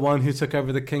Pumbaa were the one who took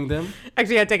over the kingdom,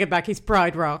 Actually, I take it back. He's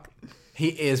Pride Rock. he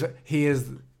is.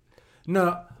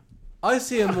 No, I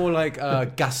see him more like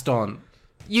Gaston.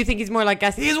 You think he's more like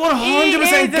Gaston? He's He 100%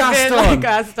 is a bit Gaston. like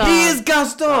Gaston. He is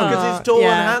Gaston. because he's tall yeah.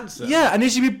 and handsome. Yeah, and he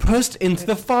should be pushed into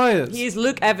the fires. He is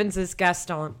Luke Evans's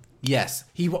Gaston, Yes,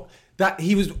 he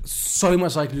was so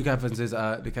much like Luke Evans's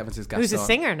Gaston. who's a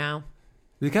singer now.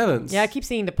 Luke Evans. Yeah, I keep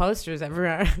seeing the posters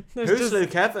everywhere. There's Who's just-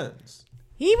 Luke Evans?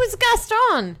 He was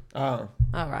Gaston. Oh,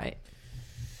 All right.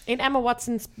 In Emma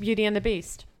Watson's Beauty and the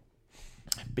Beast.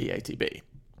 BATB.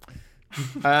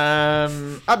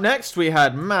 Up next, we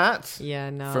had Matt Yeah,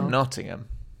 no. from Nottingham.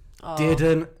 Oh.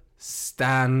 Didn't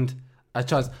stand a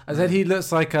chance. I said he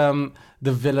looks like the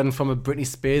villain from a Britney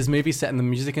Spears movie set in the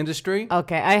music industry.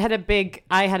 Okay, I had a big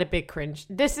cringe.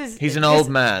 He's an old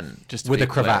man, just to With be a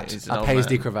clear. cravat, He's an a old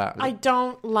paisley man. cravat. I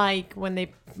don't like when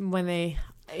they.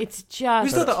 It's just.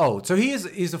 He's not that old. So he's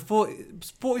a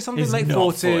 40 something, He's late not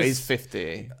 40s, 40, he's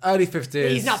 50. early 50s.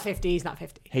 He's not 50. He's not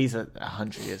 50. He's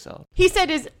 100 years old. He said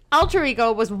his alter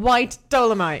ego was White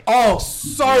Dolomite. Oh,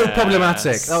 so Yes.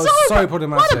 problematic. That was so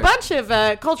problematic. What a bunch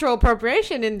of cultural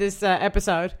appropriation in this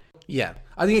episode. Yeah,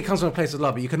 I think it comes from a place of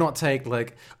love, but you cannot take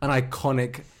like an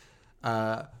iconic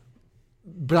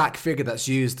black figure that's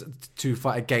used to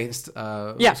fight against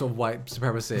Yeah. sort of white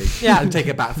supremacy Yeah. and take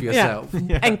it back for yourself.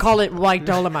 And call it White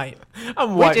Dolomite.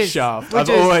 I'm White is- Shaft. which I've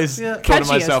is always catchy thought of as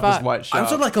myself fuck. as White I'm Shaft.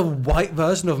 sort of like a white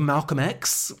version of Malcolm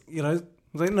X, you know?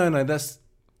 Like, no, that's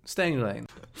stay in your lane.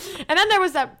 And then there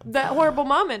was that horrible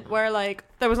moment where like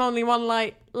there was only one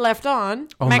light left on.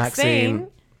 Oh, Maxine.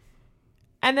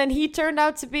 And then he turned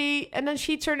out to be, and then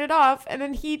she turned it off, and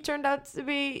then he turned out to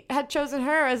be, had chosen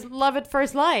her as love at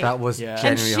first light. That was Yeah.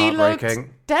 and genuinely she heartbreaking.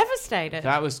 looked devastated.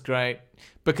 That was great.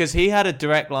 Because he had a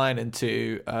direct line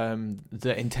into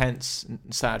the intense,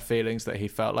 sad feelings that he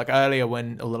felt. Like earlier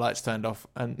when all the lights turned off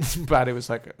and Paddy was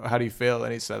like, how do you feel?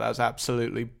 And he said, that was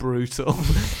absolutely brutal.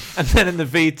 And then in the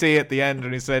VT at the end,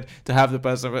 when he said, to have the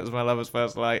person as my lover's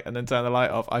first light and then turn the light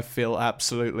off, I feel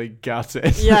absolutely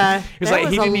gutted. Yeah, He was there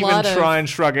like, he was a didn't even lot of- try and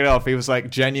shrug it off. He was like,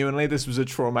 genuinely, this was a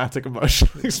traumatic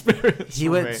emotional experience. He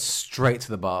for went me. straight to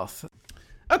the bath.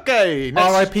 Okay. Next.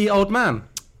 R.I.P. old man.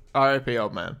 R.I.P.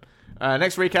 old man.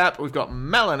 Next recap, we've got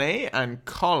Melanie and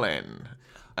Colin.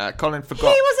 Colin forgot.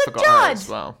 He was a forgot her judge. as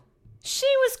well. She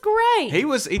was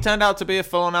great. He turned out to be a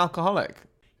full-on alcoholic.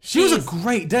 She was a She's-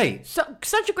 great date.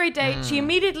 Such a great date. She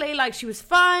immediately she was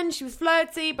fun, she was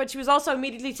flirty, but she was also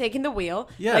immediately taking the wheel.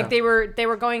 Yeah. Like they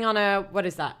were going on a what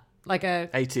is that? Like a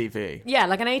ATV. yeah,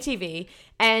 like an ATV,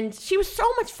 and she was so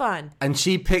much fun. And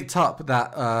she picked up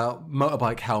that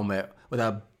motorbike helmet with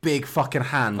her big fucking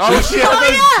hand. Oh, she had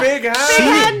those yeah. big hands. Big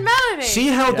hand Melanie. She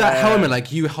held that Yeah. helmet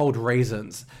like you hold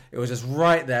raisins. It was just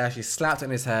right there. She slapped it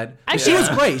in his head. And Actually- she was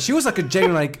great. She was like a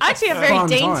genuine like. I actually have very fun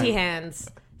dainty time. hands.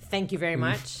 Thank you very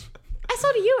much. I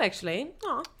saw to you actually.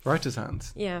 Aw. Writer's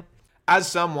hands. Yeah. As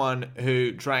someone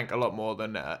who drank a lot more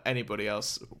than anybody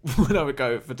else when I would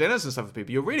go for dinners and stuff with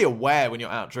people, you're really aware when you're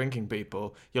out drinking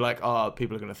people. You're like, oh,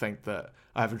 people are going to think that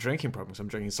I have a drinking problem because I'm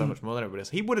drinking so much more than everybody else.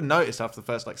 He would have noticed after the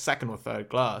first second or third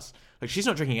glass, like she's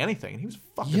not drinking anything, and he was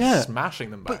fucking Yeah.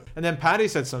 smashing them back. And then Paddy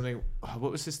said something.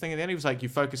 What was his thing at the end? He was like, you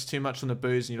focus too much on the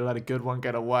booze and you let a good one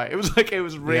get away. It was like it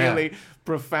was really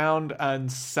profound and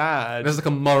sad. There's like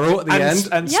a moral at the end.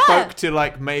 And Yeah. spoke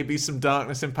to maybe some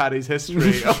darkness in Paddy's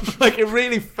history. Like it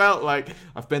really felt like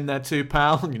I've been there too,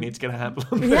 pal. You need to get a handle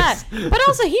on this. Yeah. But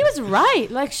also he was right.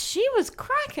 Like she was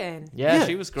cracking. Yeah,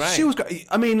 she was great. She was great.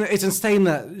 I mean, it's insane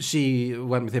that she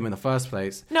went with him in the first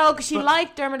place. No, because she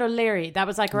liked Dermot O'Leary. That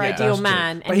was like her Yeah, ideal that's true.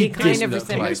 man, But and he he kind did of look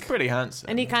resembled. He was pretty handsome.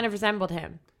 And he kind of resembled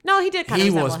him. No, he did kind He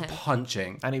of was resemble him.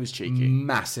 punching and he was cheeky.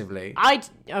 massively.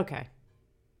 Okay.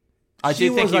 I She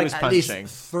do think he like was at punching.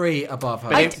 least 3 above her.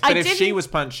 But, if, I but if she didn't- was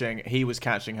punching, he was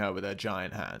catching her with her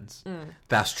giant hands.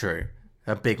 That's true.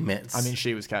 Her big mitts. I mean,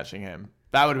 she was catching him.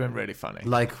 That would have been really funny.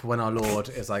 like when our Lord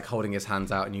is like holding his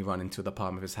hands out and you run into the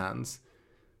palm of his hands.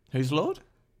 Who's Lord?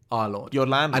 Our Lord. Your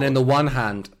landlord. And in the one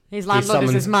hand, His he landlord is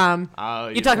summons- his mum. Oh,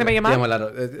 You talking about your Yeah, mum? my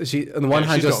landlord. She, on the one Yeah,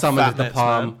 hand, she's you're got summoned fat with the mitts,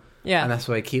 palm. man. Yeah. And that's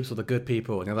where he keeps all the good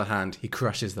people. On the other hand, he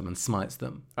crushes them and smites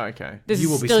them. Okay. This You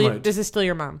is will be still smoked. this is still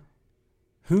your mum.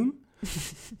 Whom?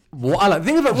 What I like,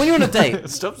 think about when you're on a date.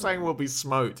 Stop saying we'll be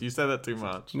smoked. You said that too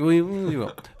much. We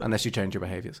will, unless you change your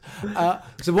behaviors. So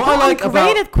what Oh, I like I'm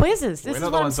great about at quizzes. This We're is not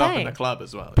what the I'm ones up in saying. the club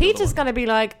as well. Peter's going to be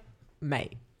like,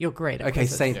 mate, you're great at okay,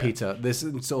 quizzes. Saint Yeah. Peter, this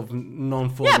sort of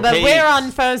non-formal. Yeah, but Pete. we're on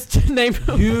first name.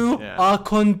 You Yeah. are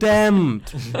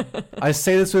condemned. I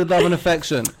say this with love and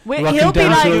affection. Wait, You are he'll be condemned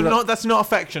like- to- You're not, that's not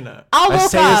affectionate. I'll I walk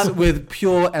say this up. with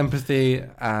pure empathy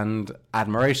and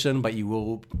admiration, but you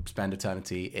will spend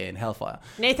eternity in hellfire.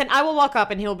 Nathan, I will walk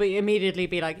up and he'll be immediately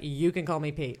be like, you can call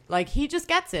me Pete. Like, he just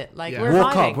gets it. Like, Yeah. we're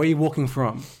Walk vibing. up. Where are you walking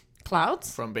from?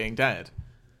 Clouds? From being dead.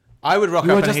 I would rock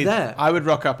You up were and just he'd, there. I would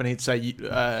rock up and he'd say,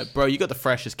 bro, you got the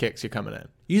freshest kicks, you're coming in.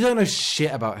 You don't know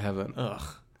shit about heaven. Ugh.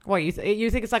 What, you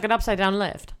think it's like an upside down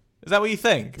lift? Is that what you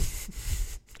think?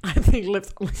 I think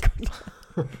lifts only go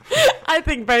down. I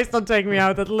think based on Take Me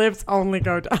Out that lifts only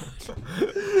go down.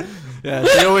 Yeah,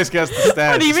 she always gets the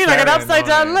stairs. What do you mean, It's like an very upside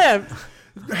down annoying.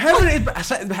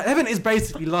 lift? Heaven is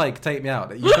basically like Take Me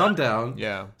Out. You come down,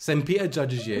 Yeah, St. Peter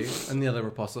judges you and the other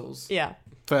apostles. Yeah.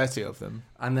 30 of them.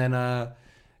 And then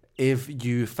if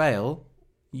you fail,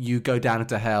 you go down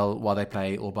into hell while they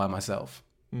play All By Myself.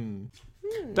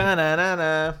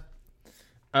 Ba-na-na-na.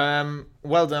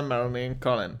 Well done, Melanie and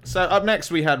Colin. So up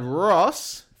next we had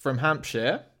Ross from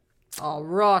Hampshire. Oh,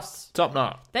 Ross. Top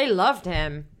knot. They loved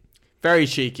him. Very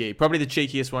cheeky. Probably the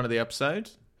cheekiest one of the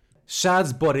episode.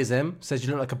 Shad's bodies him, says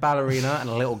you look like a ballerina and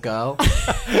a little girl.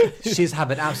 She's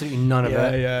having absolutely none of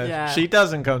it. Yeah. She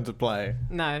doesn't come to play.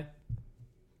 No.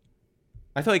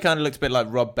 I thought he kind of looked a bit like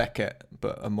Rob Beckett,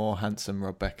 but a more handsome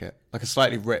Rob Beckett. Like a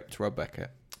slightly ripped Rob Beckett.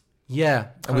 Yeah.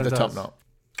 And with kinda a top does. knot.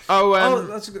 Oh, Oh,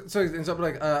 that's good. Sorry,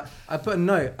 I put a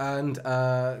note and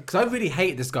because I really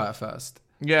hated this guy at first,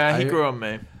 yeah, he I- grew on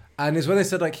me. and it's when they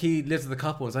said like he lives with a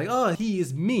couple. It's like, oh, he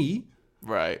is me,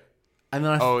 Right. and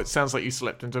then Oh, it sounds like you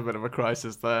slipped into a bit of a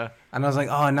crisis there. and I was like,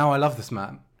 oh, now I love this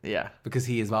man Yeah. because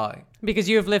he is I, Because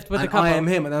you have lived with and a couple. I am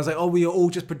him, and I was like, oh, we are all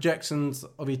just projections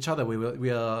of each other. We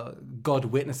are God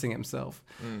witnessing Himself,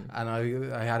 and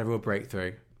I had a real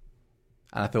breakthrough,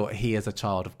 and I thought he is a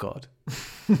child of God.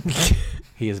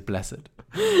 He is blessed.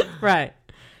 Right.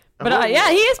 But yeah,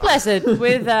 he is blessed with,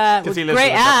 with he lives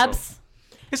great with a couple. abs.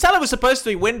 His salad was supposed to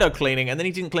be window cleaning, and then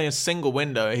he didn't clean a single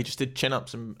window. He just did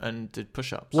chin-ups and did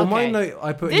push-ups. Well, my Okay. note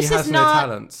I put This he has is no not-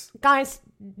 talents. Guys,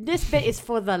 this bit is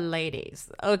for the ladies,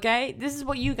 okay? This is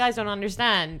what you guys don't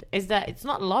understand, is that it's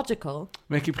not logical.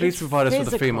 Mickey, please It's provide us with a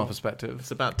physical. female perspective.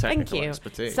 It's about Thank technical you.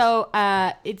 expertise. So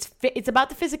it's about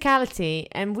the physicality,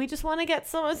 and we just want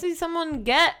to see someone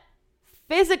get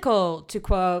physical, to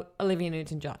quote Olivia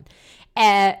Newton-John.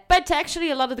 But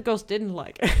actually, a lot of the girls didn't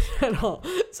like it at all.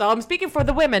 So I'm speaking for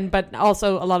the women, but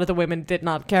also a lot of the women did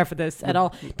not care for this at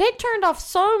all. They turned off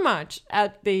so much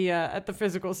at the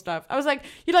physical stuff. I was like,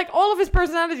 you like all of his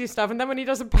personality stuff, and then when he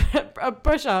does a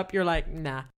push-up, you're like,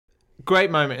 nah.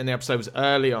 Great moment in the episode was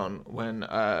early on when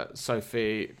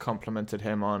Sophie complimented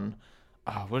him on...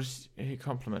 Oh, what did he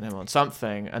compliment him on?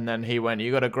 Something. And then he went,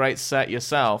 you got a great set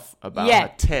yourself about Yeah.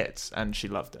 her tits. And she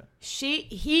loved it.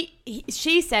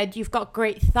 She said, you've got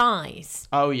great thighs.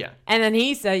 Oh, yeah. And then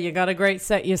he said, you got a great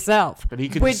set yourself. But he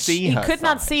couldn't see her He could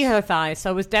not thighs. see her thighs,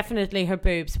 so it was definitely her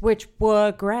boobs, which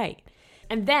were great.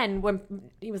 And then when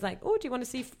he was like, oh, do you want to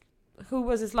see who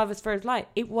was his love at first light?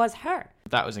 It was her.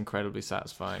 That was incredibly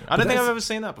satisfying. I don't think I've ever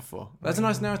seen that before. That's a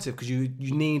nice narrative because you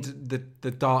need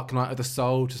the dark night of the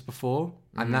soul just before,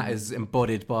 and that is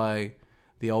embodied by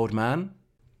the old man.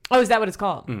 Oh, is that what it's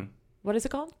called? What is it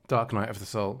called? Dark night of the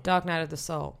soul, Dark Night of the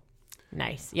Soul.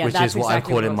 Nice. Yeah, which that's is what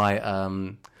exactly I call in it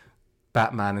my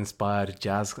Batman-inspired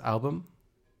jazz album.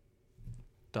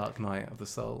 Dark Night of the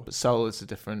Soul. But soul is a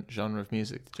different genre of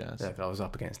music to jazz. Yeah, I was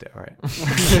up against it, all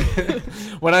right.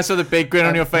 When I saw the big grin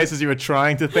on your face as you were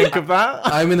trying to think of that.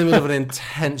 I'm in the middle of an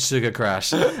intense sugar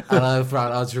crash, and I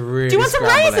was really. Do you want some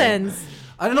scrambling. raisins?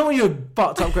 I don't know what you're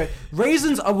fucked up. Great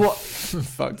raisins are what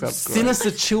Fucked up. sinister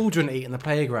children eat in the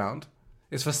playground.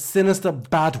 It's for sinister,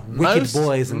 bad, wicked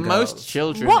boys and girls. Most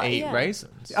children What? eat Yeah.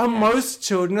 raisins. And most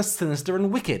children are sinister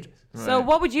and wicked. So Right.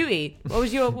 what would you eat? What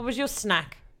was your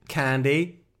snack?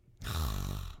 Candy.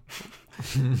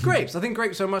 Grapes. I think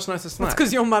grapes are a much nicer snack.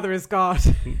 Because your mother is God.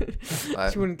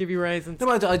 I- She wouldn't give you raisins. No,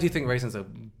 I do think raisins are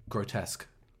grotesque.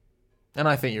 And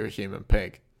I think you're a human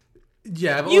pig.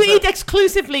 Yeah, but You also, eat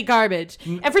exclusively garbage.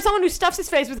 And for someone who stuffs his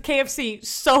face with KFC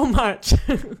so much,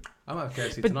 I might have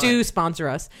KFC but tonight. do sponsor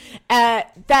us,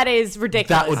 that is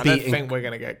ridiculous. That would I be don't inc- think we're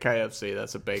going to get KFC.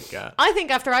 That's a big gap. I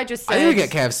think after I just I said, do get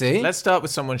KFC. Let's start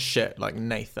with someone shit like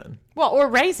Nathan. well, or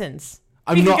raisins.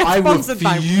 I'm not. get I sponsored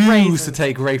by refuse raisins. to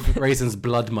take raisins'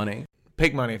 blood money.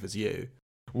 Pig money if it's you.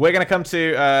 We're going to come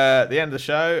to the end of the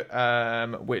show,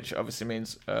 which obviously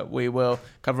means we will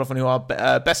cover off on who are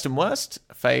best and worst,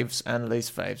 faves and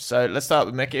least faves. So let's start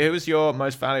with Mickey. Who was your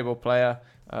most valuable player,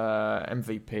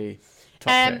 MVP,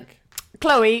 top pick?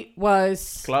 Chloe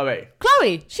was...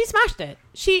 Chloe, she smashed it.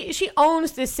 She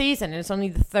owns this season, and it's only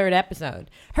the 3rd episode.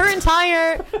 Her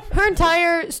entire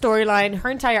storyline,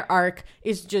 her entire arc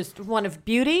is just one of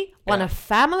beauty, one of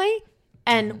family,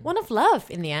 and one of love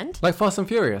in the end. Like Fast and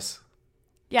Furious.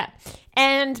 Yeah.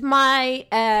 And my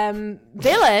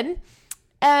villain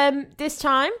this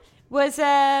time was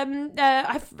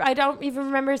I don't even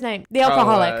remember his name. The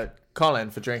alcoholic.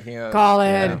 Colin, for drinking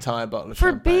an entire bottle of for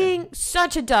champagne. being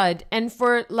such a dud and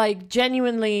for like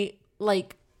genuinely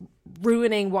like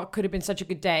ruining what could have been such a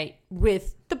good day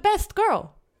with the best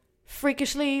girl,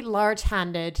 freakishly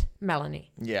large-handed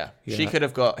Melanie. Yeah. He could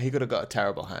have got a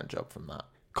terrible hand job from that.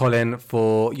 Colin,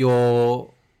 for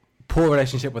your poor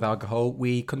relationship with alcohol,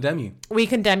 we condemn you. We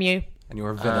condemn you. And you're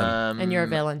a villain. And you're a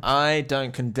villain. I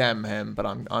don't condemn him, but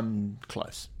I'm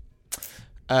close.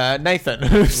 Nathan,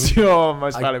 who's your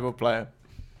most valuable player?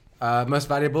 Most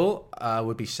valuable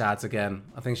would be Shads again.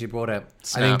 I think she brought it.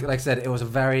 Snap. I think, like I said, it was a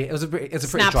pretty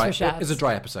dry. It was a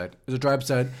dry episode.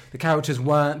 The characters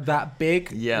weren't that big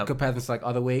compared to like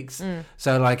other weeks.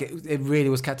 So like it really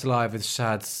was kept alive with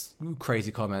Shad's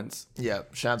crazy comments. Yeah,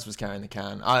 Shads was carrying the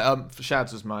can.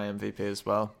 Shads was my MVP as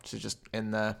well. She's just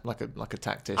in there like a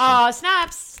tactician. Oh,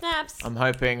 snaps. I'm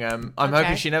hoping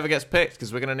hoping she never gets picked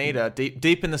because we're gonna need her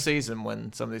deep in the season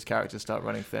when some of these characters start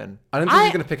running thin. I don't think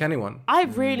she's gonna pick anyone. I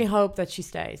really hope that she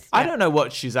stays. I don't know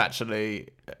what she's actually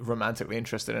romantically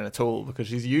interested in at all because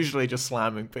she's usually just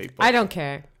slamming people. I don't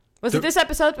care. Was it this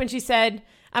episode when she said,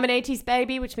 "I'm an 80s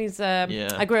baby," which means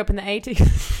I grew up in the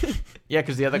 80s? Yeah,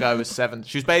 because the other guy was 7.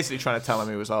 She was basically trying to tell him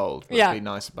he was old. But be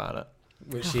nice about it.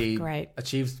 Which she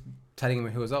achieved telling him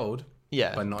he was old.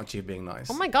 Yeah, but not achieve being nice.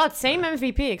 Oh my god, same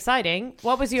MVP, exciting.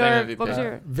 What was your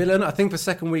villain? I think the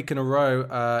second week in a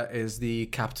row is the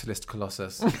capitalist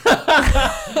Colossus.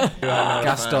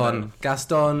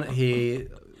 Gaston. He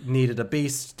needed a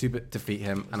beast to defeat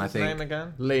him, and What's I think his name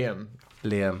again? Liam.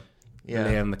 Yeah,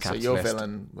 Liam the capitalist. So your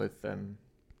villain with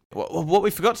what we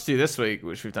forgot to do this week,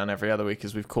 which we've done every other week,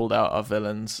 is we've called out our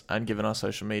villains and given our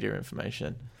social media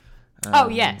information.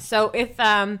 So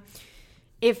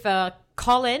if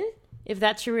Colin, if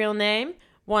that's your real name,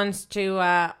 wants to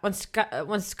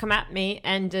come at me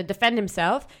and defend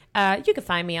himself, you can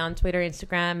find me on Twitter,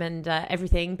 Instagram, and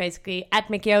everything. Basically, at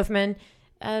Mickey Overman.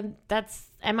 That's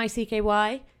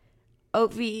MICKYOV.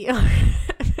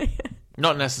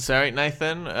 Not necessary,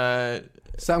 Nathan.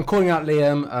 So I'm calling out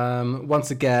Liam.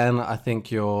 Once again, I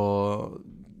think you're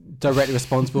directly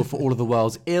responsible for all of the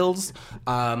world's ills.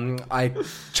 I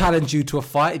challenge you to a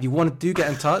fight. If you want to get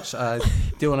in touch, I'll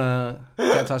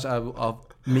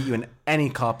meet you in any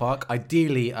car park.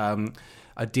 Ideally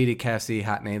KFC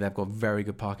Hackney. They've got very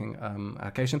good parking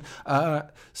allocation.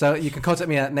 So you can contact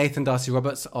me at Nathan Darcy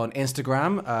Roberts on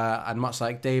Instagram. And much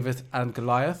like David and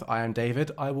Goliath, I am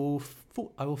David. I will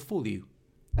fool you.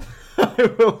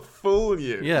 I will fool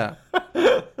you. Yeah.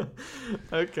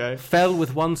 Okay. Fell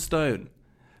with one stone.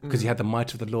 Because he had the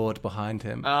might of the Lord behind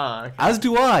him. Okay. As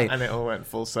do I. And it all went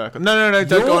full circle. No,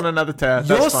 don't go on another tear.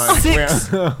 That's fine.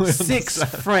 Your 6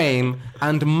 frame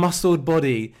and muscled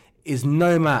body is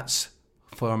no match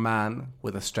for a man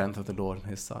with the strength of the Lord on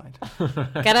his side.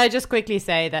 Can I just quickly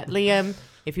say that, Liam,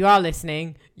 if you are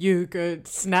listening, you could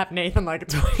snap Nathan like a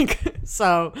twig.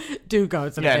 So do go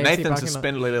to the KFC Nathan's a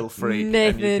spindly little freak.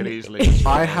 Nathan, and you could easily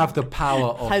I have the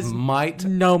power of might,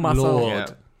 no muscle. Lord.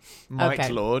 Yeah.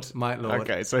 Might Lord.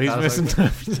 Okay, so he's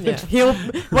misinterpreted. Yeah.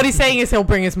 What he's saying is he'll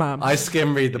bring his mum. I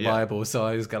skim read the Bible, so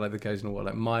I just got like the occasional word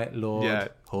like might, Lord,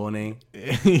 horny.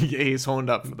 He's horned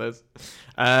up for this.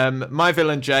 My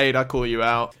villain Jade, I call you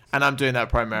out, and I'm doing that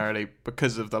primarily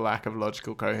because of the lack of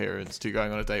logical coherence to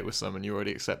going on a date with someone you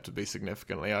already accept to be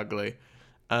significantly ugly.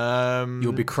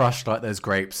 You'll be crushed like those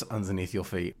grapes underneath your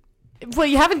feet. Well,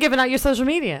 you haven't given out your social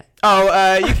media.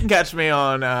 You can catch me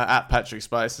on at Patrick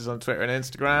Spices on Twitter and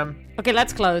Instagram. Okay,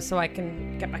 let's close so I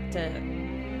can get back to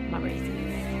my races.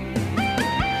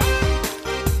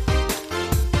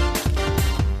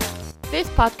 This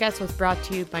podcast was brought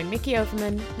to you by Mickey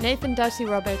Overman, Nathan Darcy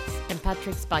Roberts, and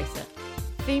Patrick Spicer.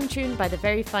 Theme tune by the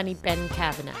very funny Ben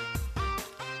Kavanagh.